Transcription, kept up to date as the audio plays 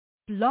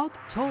Blog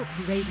Talk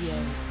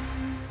Radio.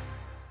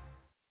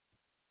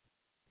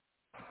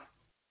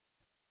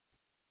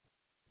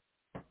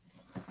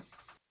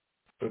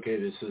 Okay,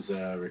 this is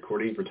a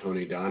recording for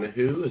Tony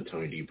Donahue, the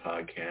Tony D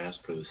podcast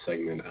for the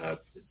segment of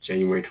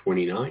January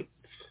 29th,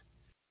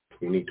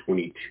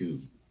 2022.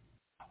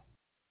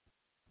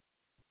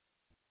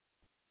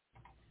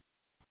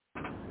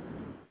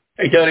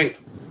 Hey, Tony.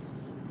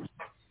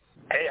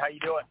 Hey, how you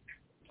doing?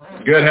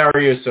 Good. How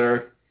are you,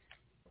 sir?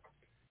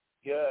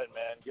 Good,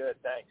 man. Good,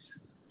 thanks.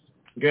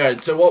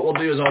 Good. So what we'll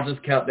do is I'll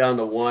just count down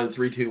to 1,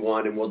 3, 2,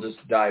 1, and we'll just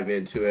dive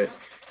into it,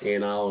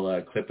 and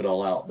I'll clip it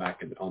all out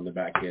on the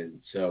back end.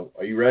 So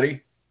are you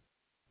ready?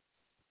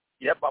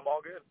 Yep, I'm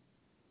all good.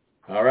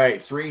 All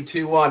right, 3,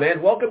 2, 1,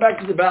 and welcome back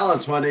to The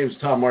Balance. My name is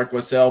Tom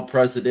Marquez, El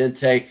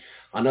Presidente.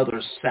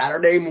 Another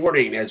Saturday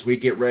morning as we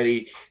get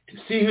ready to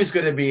see who's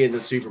going to be in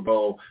the Super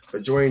Bowl.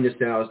 But joining us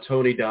now is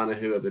Tony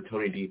Donahue of the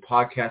Tony D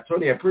podcast.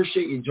 Tony, I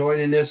appreciate you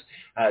joining us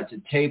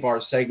to tape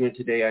our segment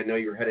today. I know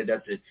you're headed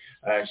up to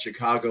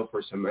Chicago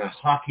for some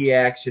hockey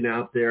action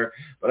out there.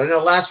 But I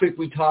know last week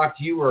we talked,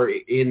 you were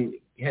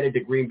headed to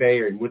Green Bay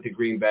or went to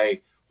Green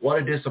Bay.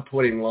 What a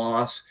disappointing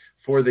loss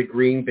for the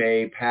Green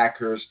Bay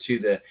Packers to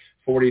the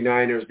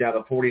 49ers. Now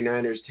the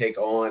 49ers take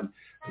on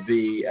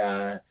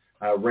the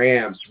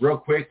Rams. Real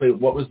quickly,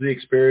 what was the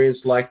experience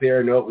like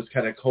there? I know it was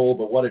kind of cold,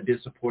 but what a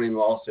disappointing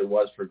loss it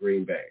was for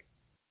Green Bay.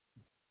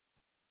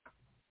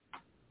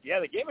 Yeah,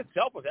 the game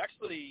itself was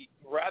actually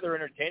rather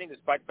entertaining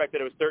despite the fact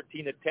that it was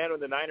 13-10 when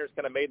the Niners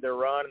kind of made their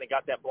run and they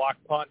got that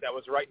blocked punt that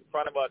was right in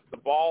front of us. The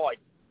ball, like,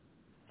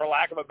 for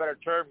lack of a better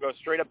term, goes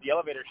straight up the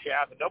elevator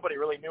shaft, and nobody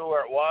really knew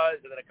where it was,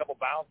 and then a couple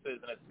bounces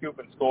and a scoop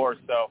and score.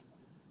 So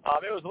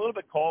it was a little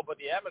bit cold, but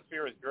the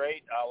atmosphere was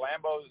great.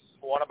 Lambeau's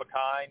one of a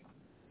kind.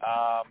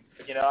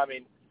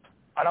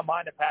 I don't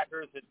mind the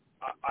Packers.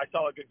 I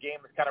saw a good game.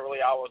 It's kind of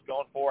really all I was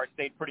going for. I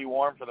stayed pretty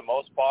warm for the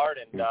most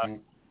part and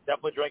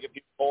definitely drank a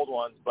few cold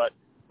ones. But,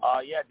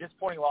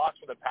 disappointing loss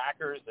for the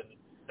Packers. And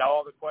now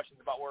all the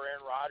questions about where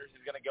Aaron Rodgers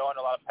is going to go, and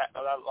a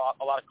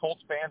lot of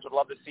Colts fans would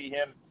love to see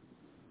him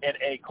in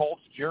a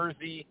Colts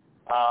jersey.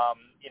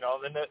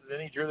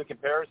 Then he drew the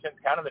comparison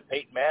kind of to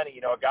Peyton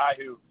Manning, a guy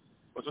who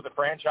was with the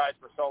franchise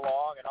for so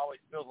long and always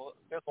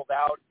fizzled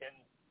out in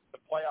the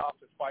playoffs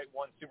despite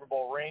one Super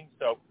Bowl ring.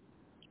 So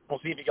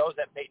we'll see if he goes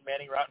that Peyton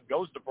Manning route and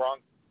goes to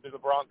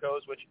the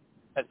Broncos, which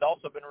has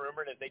also been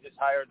rumored as they just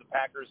hired the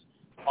Packers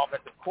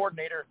offensive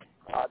coordinator.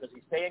 Does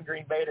he stay in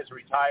Green Bay? Does he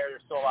retire?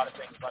 There's still a lot of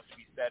things left to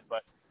be said,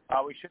 but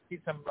we should see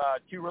some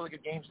two really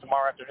good games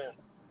tomorrow afternoon.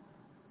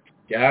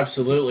 Yeah,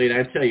 absolutely. And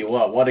I tell you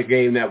what a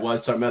game that was.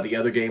 Talking about the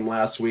other game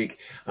last week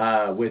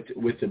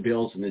with the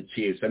Bills and the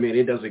Chiefs. I mean,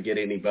 it doesn't get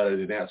any better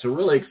than that. So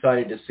really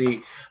excited to see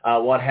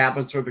what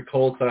happens for the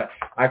Colts.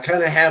 I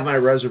kind of have my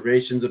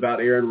reservations about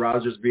Aaron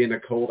Rodgers being a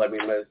Colt. I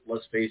mean,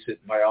 let's face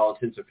it, by all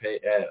intents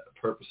and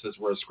purposes,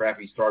 we're a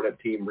scrappy startup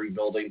team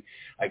rebuilding.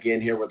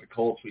 Again, here with the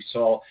Colts, we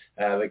saw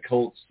the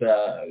Colts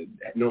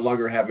no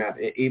longer have Matt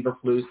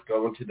Eberflus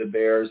going to the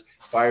Bears,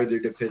 fire their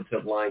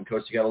defensive line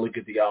coach. You got to look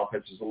at the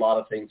offense. There's a lot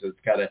of things that's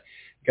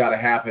got to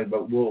happen,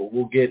 but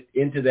we'll get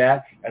into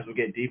that as we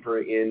get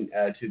deeper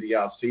into the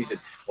off season.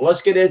 Well,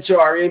 let's get into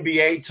our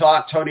NBA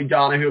talk. Tony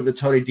Donahue of the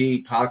Tony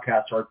D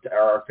podcast,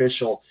 our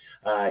official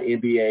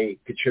NBA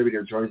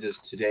contributor, joins us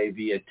today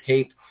via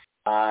tape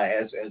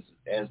as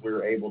we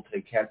were able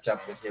to catch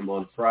up with him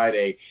on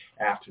Friday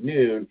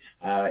afternoon,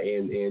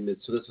 and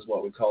so this is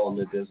what we call in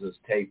the business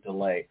tape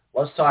delay.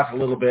 Let's talk a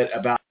little bit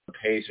about the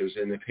Pacers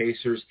and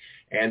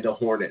the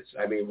Hornets.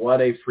 I mean,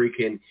 what a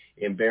freaking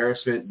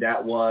embarrassment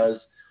that was,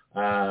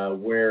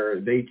 where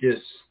they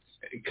just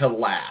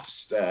collapsed.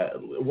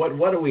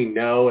 What do we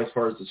know as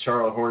far as the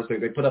Charlotte Hornets?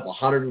 They put up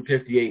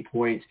 158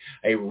 points,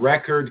 a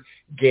record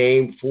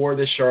game for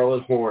the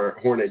Charlotte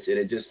Hornets,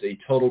 and just a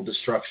total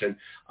destruction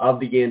of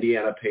the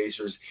Indiana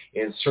Pacers,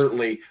 and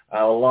certainly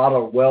a lot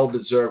of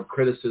well-deserved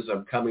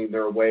criticism coming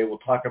their way. We'll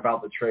talk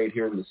about the trade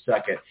here in a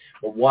second,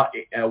 but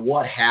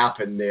what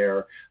happened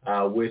there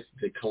with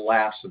the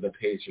collapse of the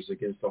Pacers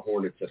against the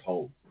Hornets at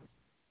home?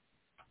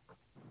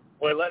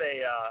 Well, let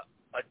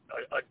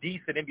a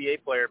decent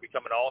NBA player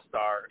become an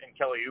all-star in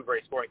Kelly Oubre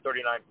scoring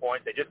 39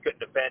 points. They just couldn't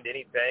defend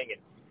anything.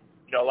 And,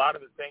 a lot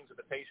of the things with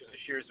the Pacers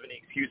this year has been the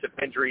excuse of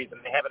injuries, and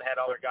they haven't had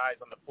all their guys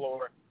on the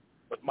floor,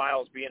 with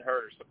Miles being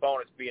hurt or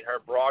Sabonis being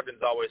hurt.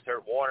 Brogdon's always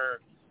hurt.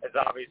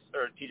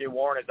 TJ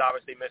Warren has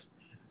obviously missed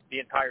the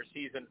entire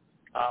season.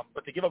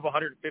 But to give up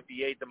 158,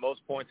 the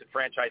most points in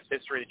franchise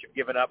history that you've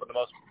given up and the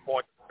most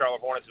points the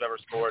Charlotte Hornets have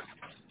ever scored,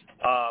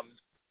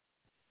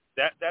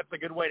 that's a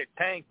good way to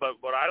tank.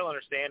 But what I don't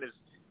understand is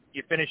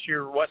you finish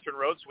your Western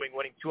road swing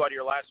winning 2 out of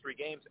your last 3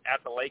 games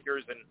at the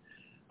Lakers, and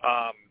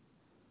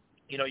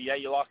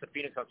you lost to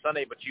Phoenix on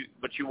Sunday, but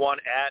you won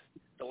at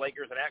the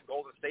Lakers and at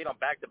Golden State on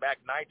back-to-back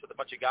nights with a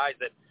bunch of guys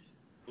that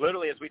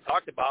literally, as we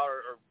talked about,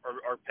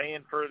 are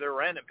paying for their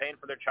rent and paying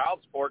for their child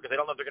support because they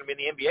don't know if they're going to be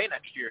in the NBA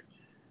next year.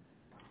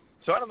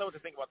 So I don't know what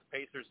to think about the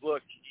Pacers.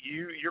 Look,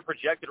 you're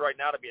projected right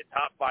now to be a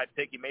top 5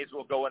 pick. You may as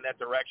well go in that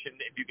direction.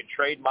 If you can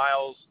trade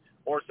Miles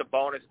or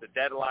Sabonis at the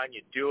deadline,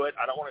 you do it.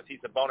 I don't want to see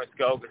Sabonis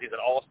go because he's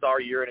an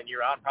all-star year in and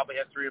year out. Probably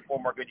has 3 or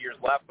 4 more good years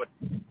left, but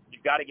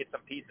you've got to get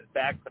some pieces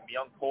back, some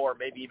young core,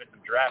 maybe even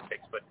some draft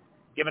picks. But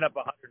giving up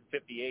 158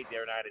 the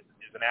other night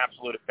is an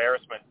absolute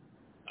embarrassment.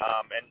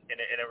 And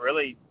it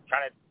really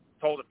kind of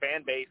told the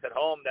fan base at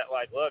home that,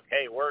 like, look,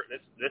 hey,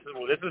 this is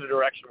the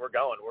direction we're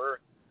going. We're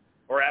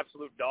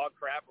absolute dog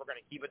crap. We're going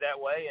to keep it that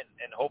way,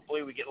 and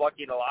hopefully we get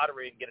lucky in the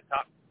lottery and get a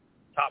top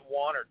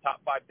 1 or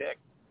top 5 pick.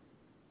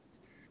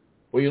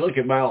 Well, you look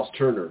at Miles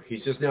Turner.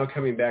 He's just now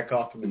coming back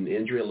off of an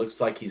injury. It looks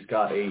like he's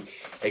got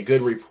a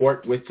good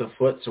report with the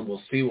foot, so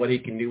we'll see what he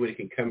can do when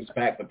he comes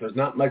back. But there's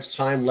not much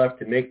time left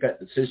to make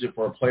that decision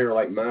for a player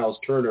like Miles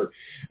Turner.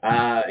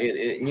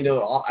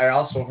 I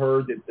also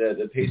heard that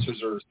the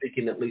Pacers are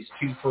seeking at least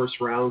 2 first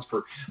rounds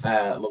for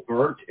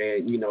LeVert,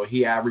 and,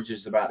 he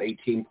averages about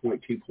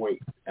 18.2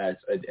 points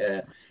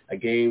a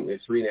game with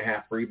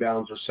 3.5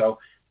 rebounds or so.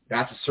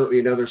 That's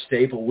certainly another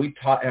staple. We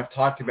have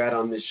talked about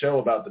on this show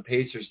about the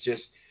Pacers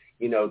just –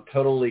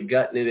 totally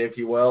gutting it, if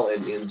you will,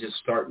 and just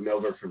starting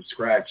over from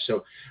scratch.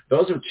 So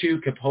those are 2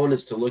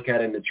 components to look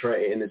at in the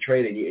trade.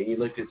 And you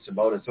looked at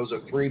Sabonis. Those are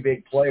 3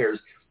 big players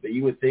that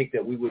you would think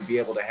that we would be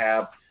able to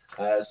have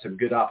some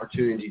good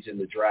opportunities in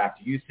the draft.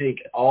 Do you think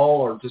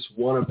all or just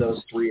one of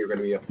those 3 are going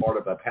to be a part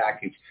of a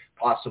package,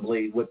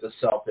 possibly with the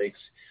Celtics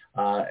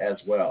as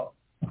well?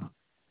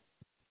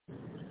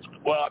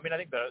 Well, I mean, I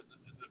think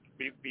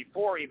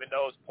before even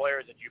those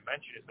players that you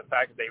mentioned is the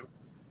fact that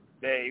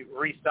they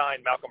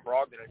re-signed Malcolm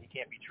Brogdon and he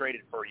can't be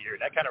traded for a year.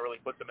 That kind of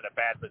really puts him in a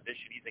bad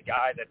position. He's a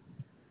guy that,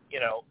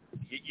 you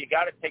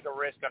got to take a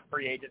risk on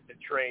free agents and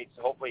trades.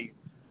 So hopefully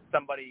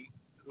somebody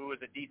who is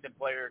a decent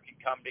player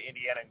can come to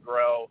Indiana and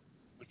grow.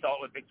 We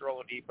saw it with Victor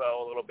Oladipo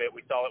a little bit.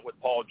 We saw it with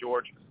Paul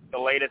George. The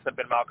latest have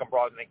been Malcolm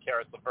Brogdon and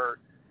Karis LeVert.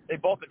 They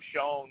both have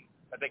shown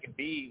that they can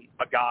be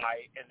a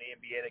guy in the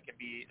NBA that can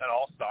be an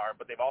all-star,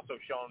 but they've also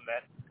shown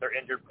that they're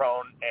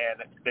injured-prone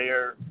and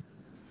they're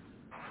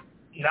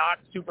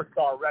not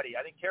superstar ready.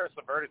 I think Karis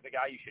LeVert is the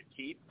guy you should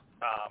keep.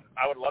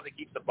 I would love to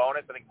keep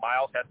Sabonis. I think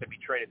Miles has to be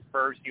traded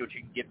first, see what you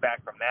can get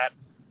back from that.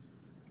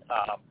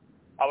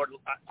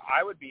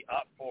 I would be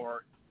up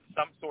for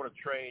some sort of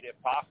trade, if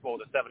possible,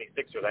 with the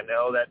 76ers. I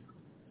know that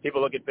people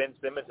look at Ben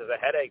Simmons as a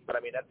headache, but, I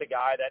mean, that's a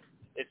guy that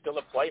is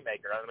still a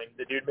playmaker. I mean,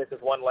 the dude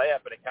misses 1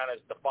 layup, and it kind of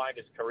defined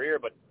his career,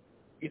 but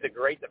he's a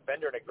great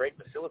defender and a great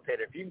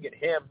facilitator. If you can get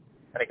him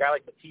and a guy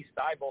like Matisse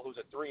Thybulle, who's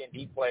a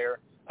 3-and-D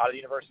player out of the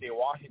University of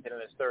Washington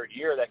in his 3rd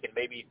year, that can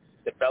maybe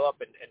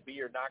develop and be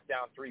your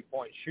knockdown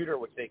 3-point shooter,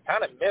 which they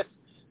kind of missed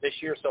this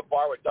year so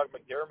far with Doug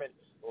McDermott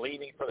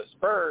leaving for the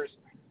Spurs.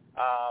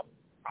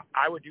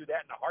 I would do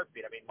that in a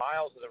heartbeat. I mean,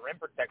 Miles is a rim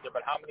protector,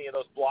 but how many of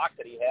those blocks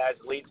that he has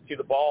leads to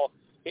the ball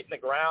hitting the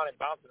ground and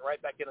bouncing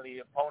right back into the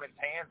opponent's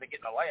hands and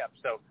getting a layup?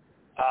 So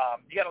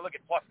you got to look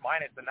at plus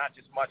minus and not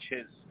just much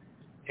his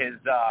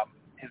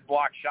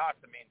block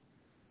shots. I mean,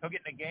 he'll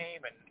get in a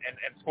game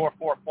and score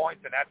 4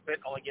 points, and that's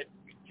it. Only get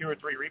 2 or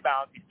 3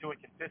 rebounds. He's too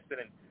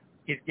inconsistent, and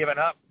he's given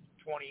up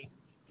 20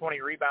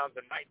 rebounds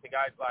a night to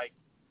guys like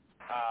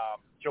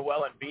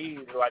Joel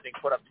Embiid, who I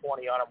think put up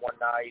 20 on him one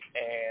night.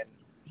 And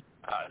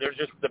there's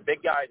just the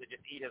big guys that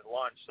just eat his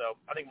lunch. So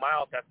I think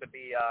Miles has to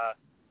be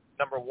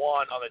number 1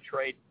 on the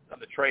trade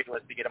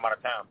list to get him out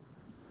of town.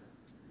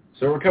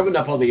 So we're coming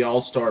up on the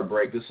All-Star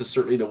break. This is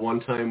certainly the one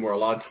time where a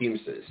lot of teams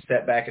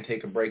step back and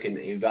take a break and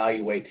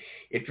evaluate.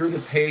 If you're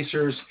the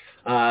Pacers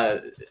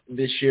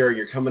this year,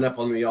 you're coming up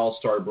on the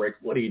All-Star break,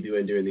 what are you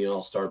doing during the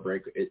All-Star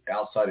break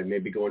outside of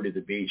maybe going to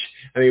the beach?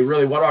 I mean,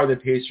 really, what are the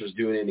Pacers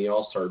doing in the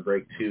All-Star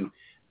break to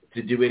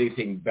do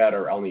anything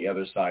better on the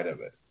other side of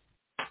it?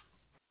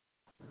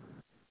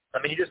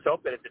 I mean, you just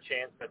hope that it's a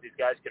chance that these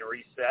guys can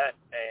reset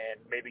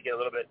and maybe get a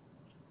little bit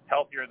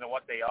healthier than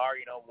what they are.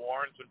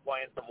 Warren's been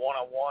playing some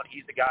one-on-one.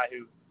 He's the guy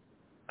who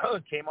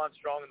came on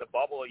strong in the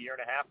bubble a year and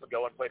a half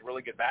ago and played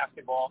really good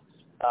basketball.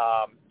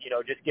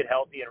 Just get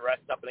healthy and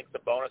rest up. I think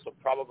Sabonis will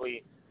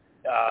probably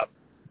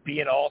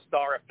be an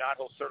all-star. If not,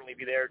 he'll certainly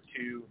be there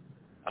to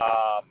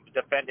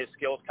defend his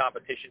skills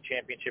competition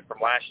championship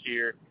from last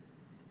year.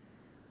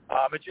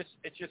 It's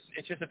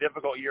just a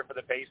difficult year for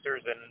the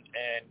Pacers, and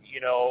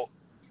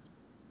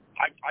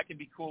I can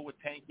be cool with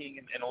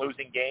tanking and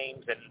losing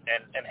games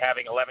and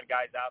having 11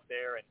 guys out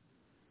there. And,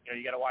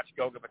 you got to watch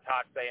Goga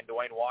Bitadze and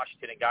Dwayne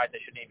Washington and guys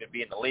that shouldn't even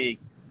be in the league.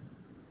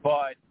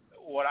 But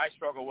what I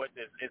struggle with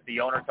is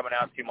the owner coming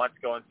out 2 months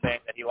ago and saying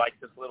that he likes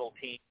this little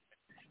team.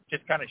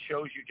 Just kind of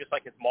shows you, just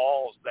like his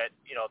malls, that,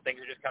 things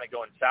are just kind of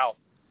going south,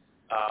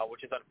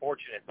 which is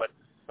unfortunate. But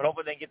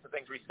hopefully they can get some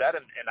things reset.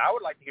 And I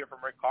would like to hear from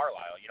Rick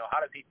Carlisle. How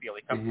does he feel?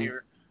 He comes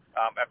here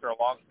after a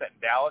long stint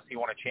in Dallas. He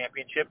won a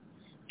championship.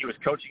 He was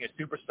coaching a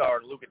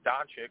superstar, Luka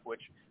Doncic,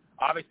 which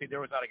obviously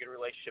there was not a good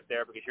relationship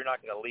there because you're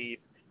not going to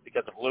leave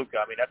because of Luka.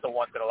 I mean, that's a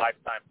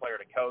once-in-a-lifetime player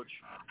to coach,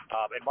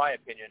 in my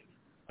opinion.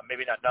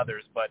 Maybe not in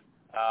others, but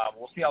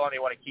we'll see how long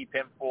they want to keep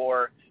him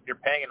for. You're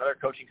paying another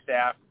coaching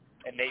staff,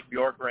 and Nate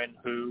Bjorkgren,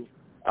 who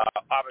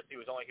obviously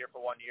was only here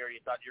for 1 year.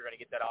 You thought you were going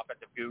to get that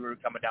offensive guru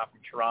coming down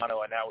from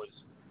Toronto, and that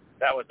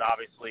was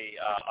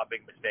obviously a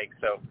big mistake.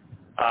 So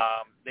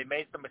They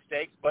made some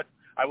mistakes, but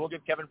I will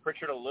give Kevin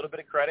Pritchard a little bit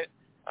of credit.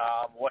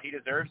 What he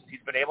deserves,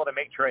 he's been able to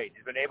make trades.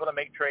 He's been able to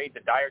make trades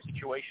in dire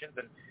situations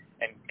and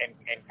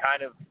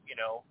kind of,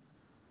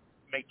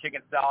 make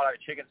chicken salad out of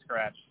chicken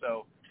scratch.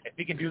 So if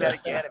he can do that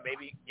again and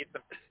maybe get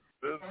some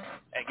moves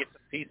and get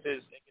some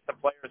pieces and get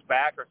some players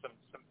back or some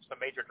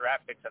major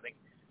draft picks, I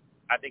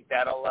think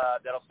that'll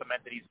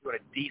cement that he's doing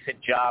a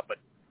decent job.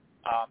 But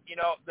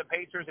the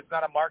Pacers, it's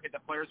not a market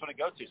that players want to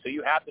go to, so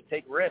you have to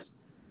take risks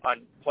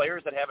on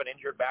players that have an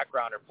injured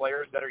background or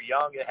players that are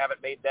young that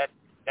haven't made that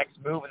next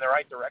move in the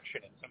right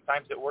direction. And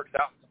sometimes it works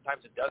out and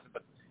sometimes it doesn't.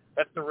 But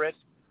that's the risk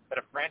that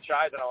a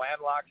franchise in a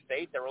landlocked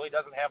state that really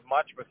doesn't have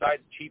much besides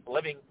cheap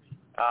living.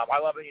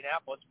 I love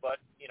Indianapolis, but,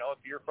 if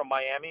you're from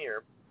Miami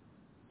or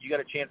you got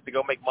a chance to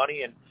go make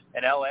money in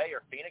L.A.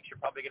 or Phoenix,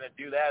 you're probably going to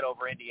do that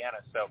over Indiana.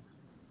 So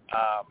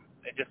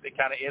it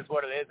kind of is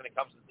what it is, and it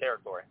comes to the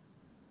territory.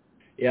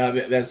 Yeah,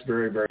 that's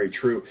very, very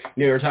true.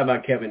 We're talking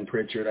about Kevin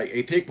Pritchard.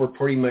 I think we're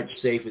pretty much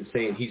safe in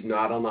saying he's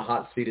not on the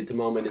hot seat at the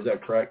moment. Is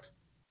that correct?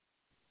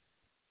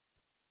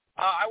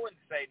 I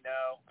wouldn't say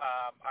no.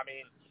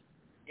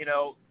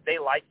 They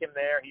like him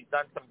there. He's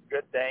done some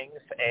good things,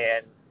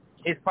 and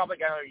he's probably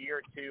got another year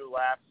or two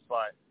left,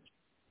 but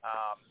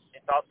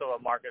it's also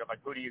a market of,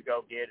 who do you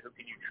go get? Who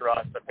can you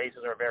trust? The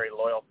Pacers are a very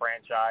loyal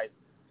franchise.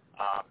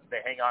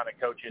 They hang on to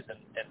coaches and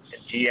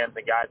GMs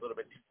and guys a little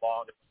bit too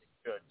long to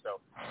be good. So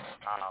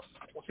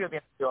we'll see what the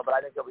end of, but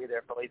I think he'll be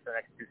there for at least the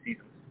next 2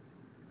 seasons.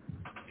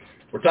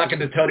 We're talking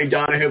to Tony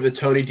Donahue of the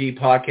Tony D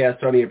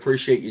Podcast. Tony,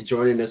 appreciate you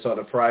joining us on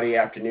a Friday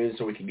afternoon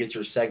so we can get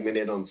your segment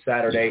in on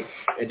Saturday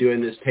and doing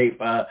this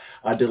tape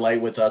delay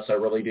with us. I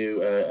really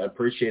do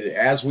appreciate it.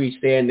 As we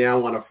stand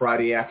now on a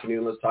Friday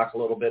afternoon, let's talk a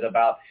little bit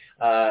about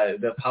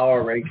the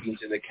power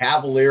rankings. And the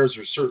Cavaliers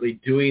are certainly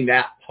doing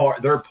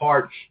their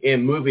part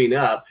in moving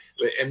up.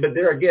 But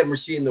there again, we're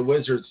seeing the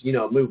Wizards,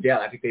 move down.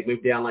 I think they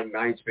moved down like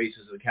 9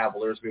 spaces. The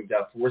Cavaliers moved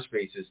up 4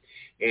 spaces.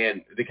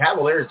 And the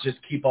Cavaliers just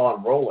keep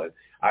on rolling.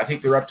 I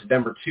think they're up to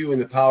number 2 in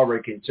the power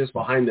rankings, just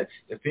behind the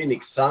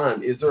Phoenix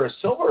Sun. Is there a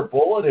silver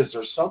bullet? Is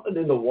there something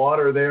in the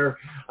water there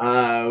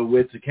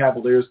with the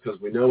Cavaliers?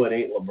 Because we know it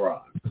ain't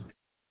LeBron.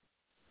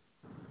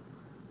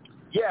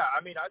 Yeah,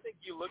 I think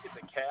you look at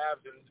the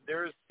Cavs, and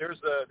there's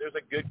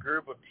a good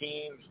group of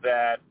teams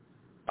that,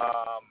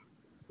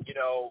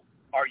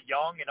 are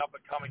young and up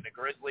and coming. The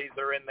Grizzlies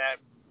are in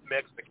that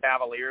mix. The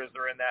Cavaliers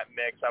are in that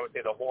mix. I would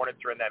say the Hornets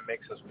are in that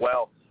mix as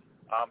well.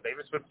 They've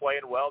just been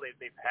playing well.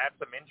 They've had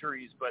some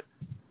injuries, but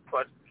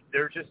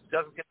there just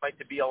doesn't seem like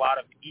to be a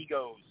lot of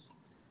egos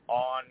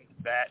on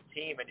that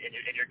team. And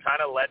you're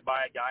kind of led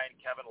by a guy in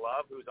Kevin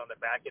Love who's on the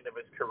back end of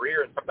his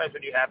career. And sometimes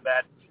when you have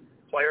that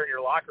player in your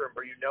locker room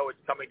where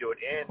it's coming to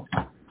an end,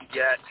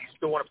 yet you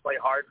still want to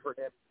play hard for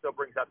him, still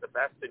brings out the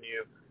best in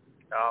you.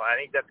 I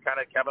think that's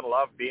kind of Kevin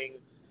Love being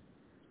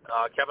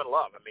Kevin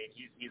Love.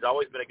 He's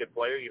always been a good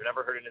player. You've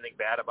never heard anything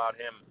bad about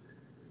him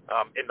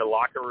in the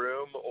locker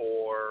room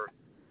or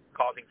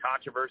causing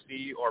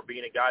controversy or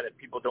being a guy that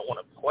people don't want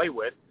to play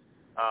with.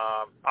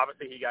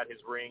 Obviously, he got his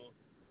ring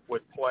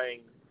with playing,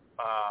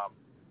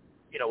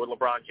 with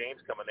LeBron James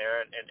coming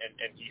there,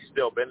 and he's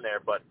still been there.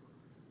 But,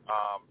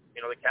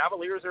 the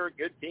Cavaliers are a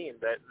good team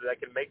that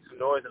can make some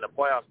noise in the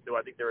playoffs. Do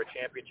I think they're a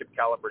championship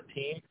caliber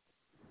team?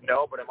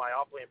 No, but am I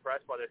awfully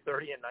impressed by their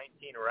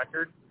 30-19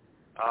 record?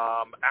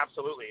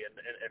 Absolutely, and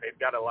they've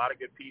got a lot of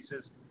good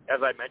pieces.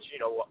 As I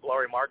mentioned,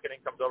 Lauri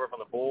Markkanen comes over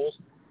from the Bulls.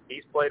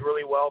 He's played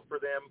really well for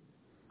them.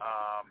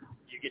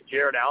 You get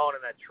Jared Allen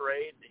in that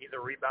trade. He's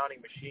a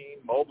rebounding machine.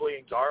 Mobley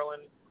and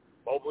Garland.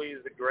 Mobley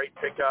is a great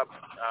pickup.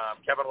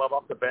 Kevin Love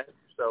off the bench.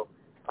 So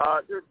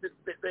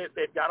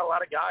they've got a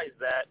lot of guys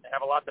that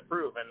have a lot to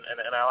prove, and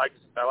I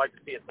like to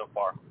see it so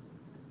far.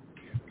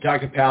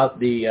 Talk about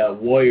the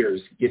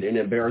Warriors getting an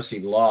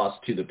embarrassing loss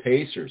to the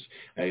Pacers.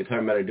 You're talking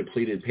about a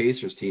depleted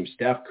Pacers team.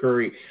 Steph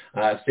Curry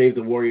saved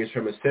the Warriors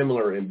from a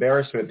similar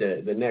embarrassment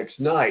the next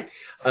night.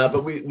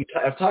 But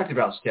I've talked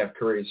about Steph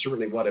Curry and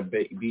certainly what a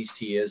beast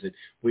he is. And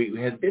we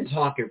had been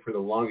talking for the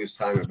longest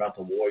time about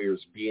the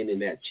Warriors being in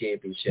that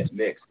championship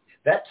mix.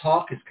 That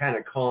talk has kind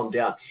of calmed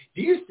down.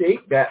 Do you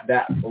think that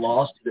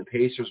loss to the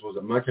Pacers was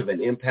as much of an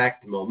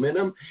impact to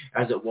momentum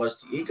as it was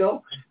to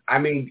ego?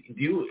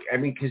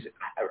 Because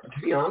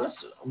to be honest,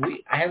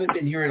 I haven't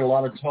been hearing a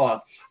lot of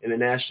talk in the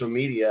national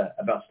media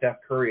about Steph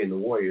Curry and the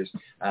Warriors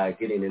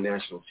getting a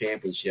national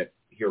championship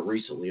here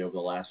recently over the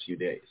last few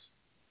days.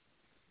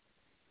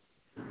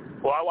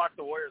 Well, I watched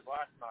the Warriors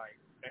last night,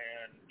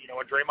 and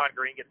when Draymond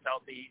Green gets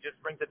healthy, he just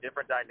brings a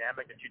different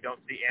dynamic that you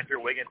don't see.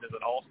 Andrew Wiggins is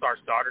an all-star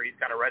starter. He's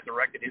kind of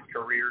resurrected his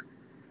career.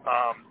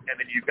 And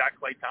then you've got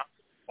Klay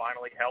Thompson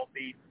finally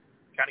healthy,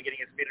 kind of getting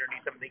his feet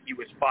underneath him. I think he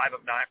was 5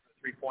 of 9 from the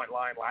three-point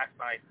line last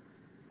night.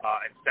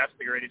 And Steph's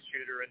the greatest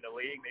shooter in the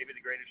league, maybe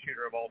the greatest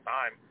shooter of all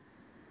time.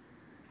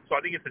 So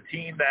I think it's a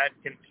team that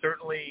can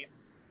certainly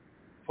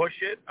push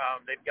it.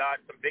 They've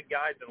got some big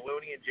guys in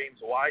Looney and James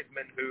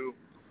Wiseman who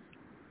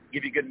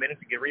give you good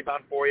minutes to get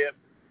rebound for you.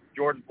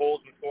 Jordan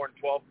Poole's been scoring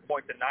 12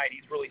 points a night.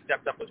 He's really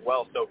stepped up as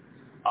well. So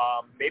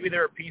maybe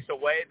they're a piece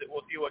away. That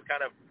we'll see what kind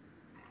of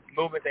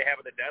movement they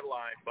have at the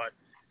deadline. But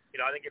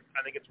I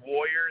think it's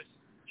Warriors,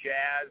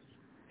 Jazz,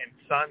 and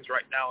Suns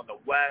right now in the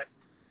West.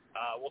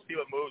 We'll see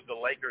what moves the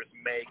Lakers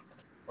make,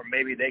 or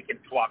maybe they can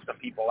swap some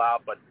people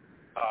out. But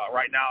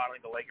right now, I don't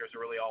think the Lakers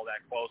are really all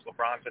that close.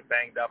 LeBron's been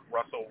banged up.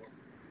 Russell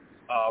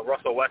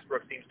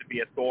Westbrook seems to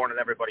be a thorn in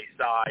everybody's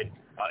side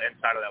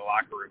inside of that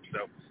locker room.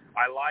 So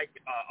I like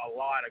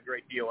a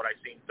great deal what I've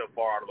seen so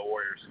far out of the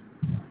Warriors.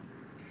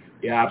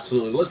 Yeah,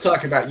 absolutely. Let's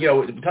talk about, we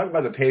talk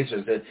about the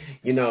Pacers, that,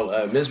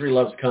 misery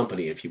loves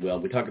company, if you will.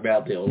 We talk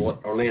about the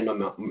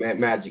Orlando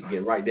Magic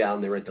again, right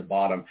down there at the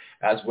bottom,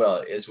 as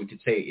well as we could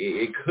say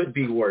it could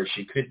be worse.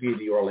 It could be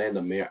the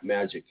Orlando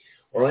Magic.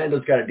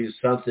 Orlando's got to do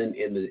something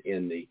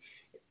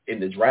in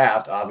the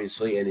draft,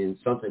 obviously, and in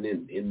something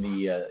in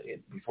the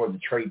before the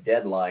trade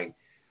deadline.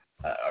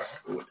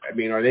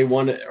 Are they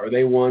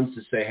ones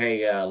to say,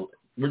 hey,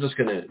 we're just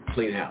going to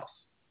clean house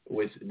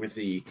with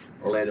the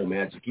Orlando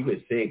Magic? You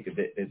would think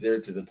that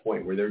they're to the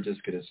point where they're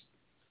just going to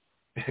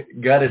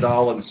gut it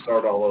all and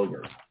start all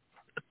over.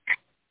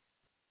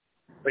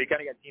 But you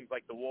kind of got teams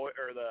like the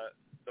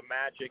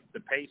Magic, the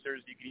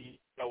Pacers. You can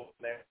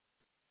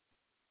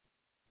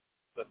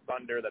the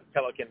Thunder, the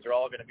Pelicans are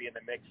all going to be in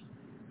the mix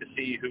to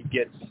see who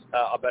gets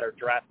a better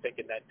draft pick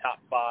in that top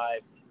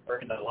 5 or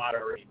in the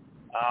lottery.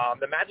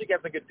 The Magic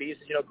have some good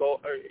pieces.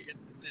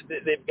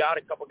 They've got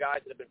a couple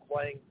guys that have been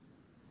playing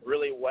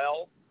really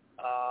well,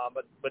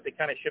 but they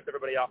kind of shipped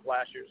everybody off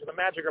last year. So the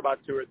Magic are about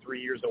 2 or 3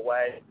 years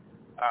away.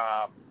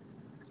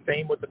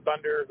 Same with the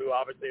Thunder, who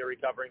obviously are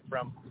recovering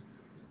from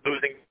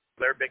losing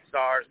their big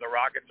stars. The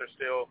Rockets are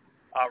still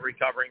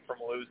recovering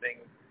from losing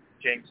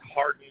James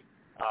Harden.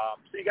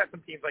 So you got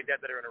some teams like that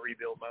are in a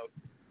rebuild mode.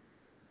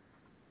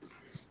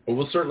 Well,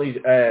 we'll certainly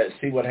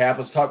see what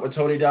happens. Talk with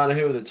Tony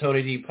Donahue of the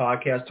Tony D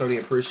Podcast. Tony,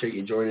 I appreciate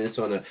you joining us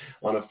on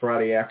a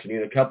Friday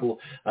afternoon. A couple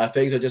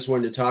things I just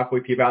wanted to talk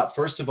with you about.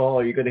 First of all,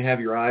 are you going to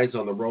have your eyes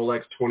on the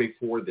Rolex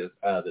 24 this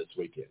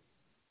weekend?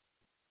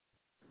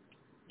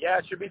 Yeah,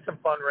 it should be some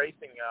fun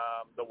racing.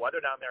 The weather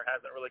down there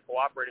hasn't really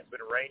cooperated. It's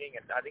been raining,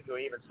 and I think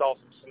we even saw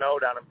some snow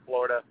down in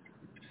Florida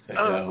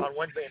on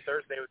Wednesday and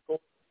Thursday. It was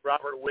cool.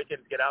 Robert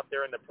Wickens get out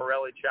there in the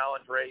Pirelli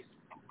Challenge race.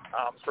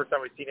 It's the first time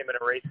we've seen him in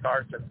a race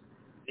car since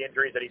the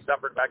injuries that he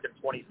suffered back in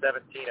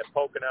 2017 at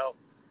Pocono.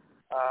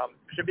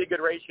 Should be a good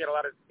race. You got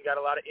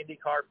a lot of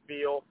IndyCar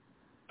feel.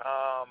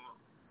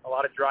 A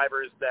lot of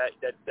drivers that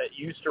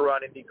used to run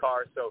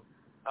IndyCar. So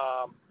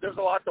there's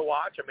a lot to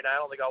watch. I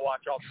don't think I'll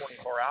watch all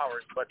 24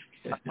 hours, but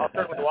I'll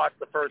certainly watch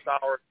the first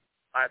hour,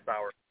 last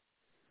hour.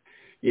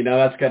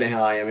 That's kind of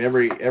how I am.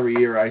 Every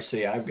year I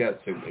say I've got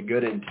a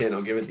good intent.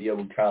 I'll give it the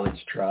old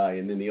college try,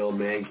 and then the old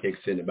man kicks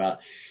in about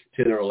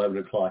 10 or 11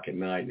 o'clock at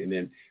night, and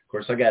then of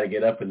course I got to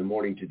get up in the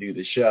morning to do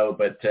the show.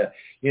 But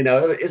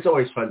it's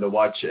always fun to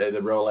watch the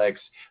Rolex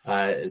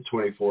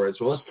 24 as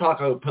well. Let's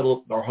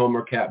put our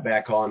homer cap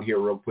back on here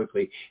real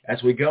quickly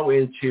as we go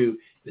into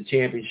the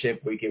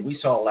championship weekend. We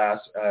saw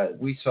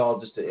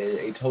just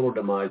a total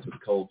demise of the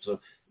Colts. So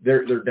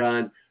they're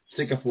done.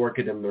 Stick a fork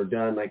in them. They're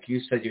done. Like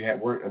you said,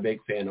 weren't a big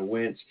fan of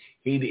Wentz.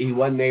 He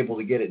wasn't able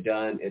to get it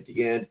done at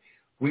the end.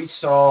 We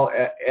saw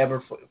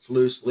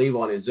Eberflus leave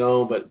on his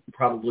own, but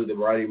probably the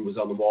writing was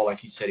on the wall. Like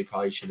he said, he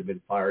probably should have been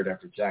fired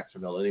after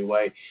Jacksonville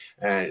anyway.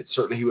 And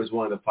certainly he was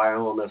one of the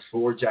finalists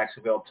for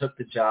Jacksonville. Took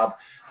the job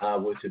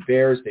with the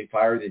Bears. They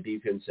fired the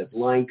defensive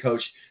line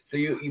coach. So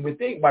you would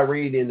think by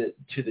reading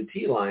to the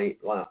tea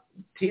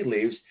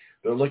leaves,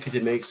 they're looking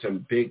to make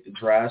some big,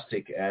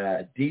 drastic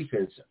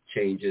defense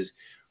changes,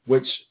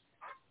 which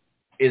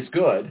is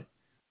good,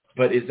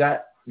 but is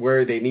that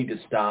where they need to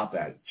stop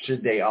at?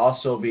 Should they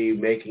also be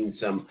making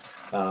some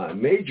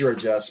major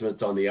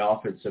adjustments on the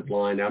offensive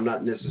line? I'm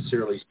not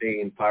necessarily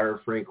saying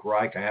fire Frank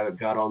Reich. I haven't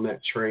got on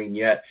that train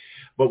yet,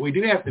 but we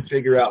do have to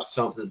figure out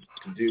something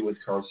to do with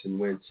Carson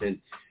Wentz, and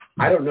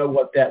I don't know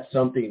what that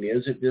something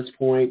is at this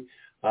point,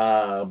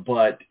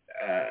 but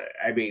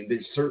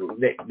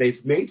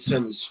they've made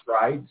some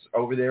strides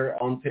over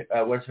there on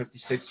West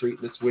 56th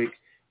Street this week,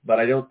 but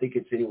I don't think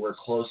it's anywhere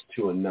close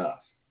to enough.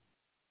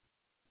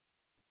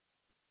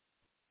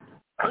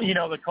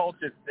 The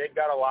Colts, they've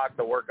got a lot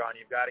to work on.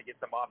 You've got to get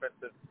some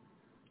offensive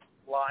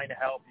line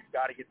help. You've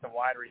got to get some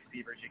wide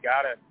receivers. You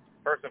got to,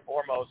 first and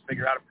foremost,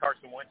 figure out if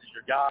Carson Wentz is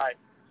your guy.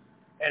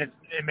 And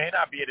it may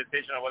not be a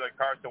decision on whether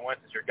Carson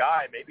Wentz is your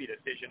guy. It may be a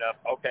decision of,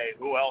 okay,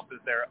 who else is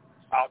there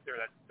out there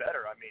that's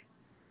better?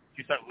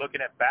 You start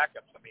looking at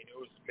backups. It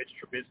was Mitch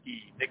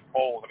Trubisky, Nick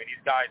Foles. These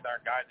guys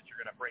aren't guys that you're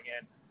going to bring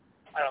in,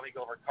 I don't think,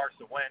 over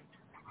Carson Wentz.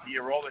 Do you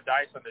roll the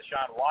dice on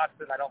Deshaun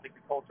Watson? I don't think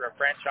the Colts are a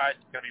franchise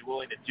that's going to be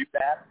willing to do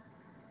that.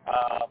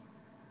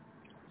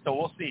 So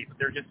we'll see. But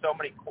there's just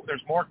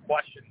there's more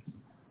questions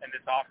in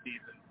this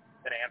offseason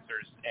than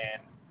answers,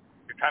 and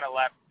you're kind of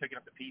left picking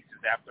up the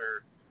pieces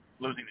after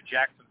losing to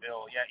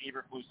Jacksonville. Yeah,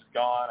 Eberflus is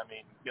gone.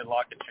 Good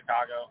luck in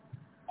Chicago.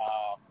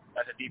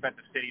 That's a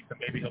defensive city, so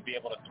maybe he'll be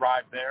able to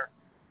thrive there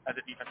as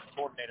a defensive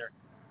coordinator,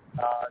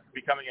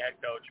 becoming a head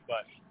coach.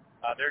 But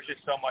there's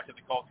just so much that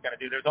the Colts got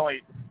to do. There's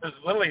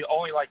literally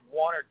only like 1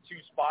 or 2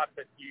 spots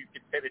that you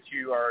could say that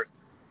you are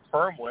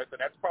firm with, and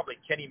that's probably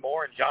Kenny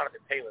Moore and Jonathan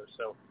Taylor.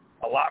 So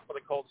a lot for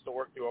the Colts to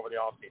work through over the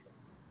offseason.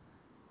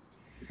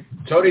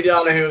 Tony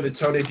Donahue, the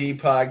Tony D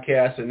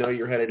podcast. I know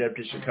you're headed up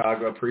to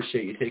Chicago. I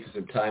appreciate you taking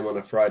some time on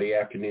a Friday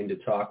afternoon to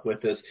talk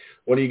with us.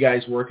 What are you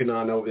guys working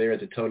on over there at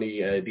the Tony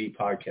D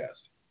podcast?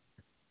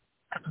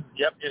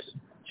 Yep, just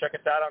check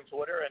us out on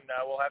Twitter, and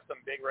we'll have some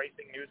big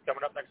racing news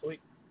coming up next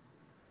week.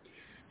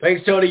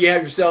 Thanks, Tony. You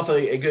have yourself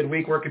a good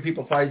week. Where can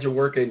people find your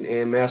work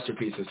and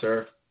masterpieces,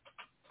 sir?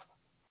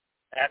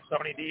 At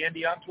Tony D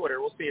Indy on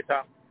Twitter. We'll see you,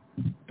 Tom.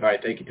 All right.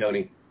 Thank you,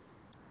 Tony.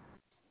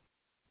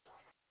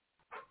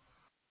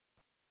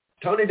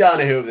 Tony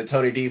Donahue of the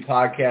Tony D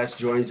podcast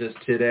joins us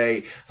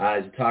today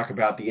to talk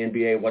about the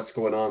NBA, what's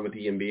going on with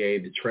the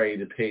NBA, the trade,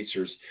 the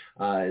Pacers,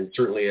 and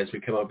certainly as we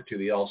come up to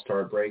the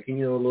All-Star break,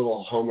 and, a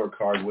little homer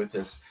card with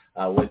us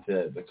with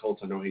the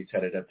Colts. I know he's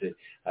headed up to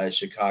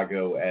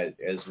Chicago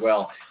as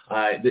well.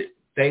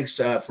 Thanks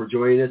for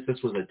joining us.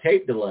 This was a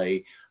tape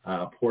delay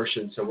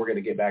portion, so we're going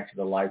to get back to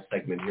the live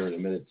segment here in a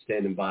minute.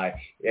 Standing by,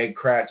 Ed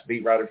Kratz,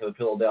 beat writer for the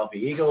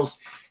Philadelphia Eagles,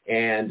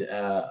 and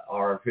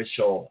our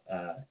official,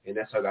 in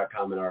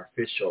SI.com, and our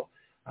official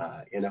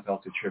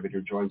NFL contributor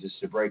joins us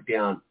to break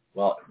down.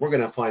 Well, we're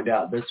going to find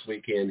out this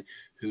weekend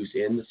who's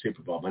in the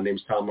Super Bowl. My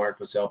name's Tom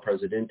Marcos, El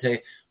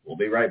Presidente. We'll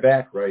be right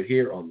back right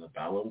here on the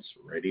Balance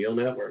Radio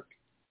Network.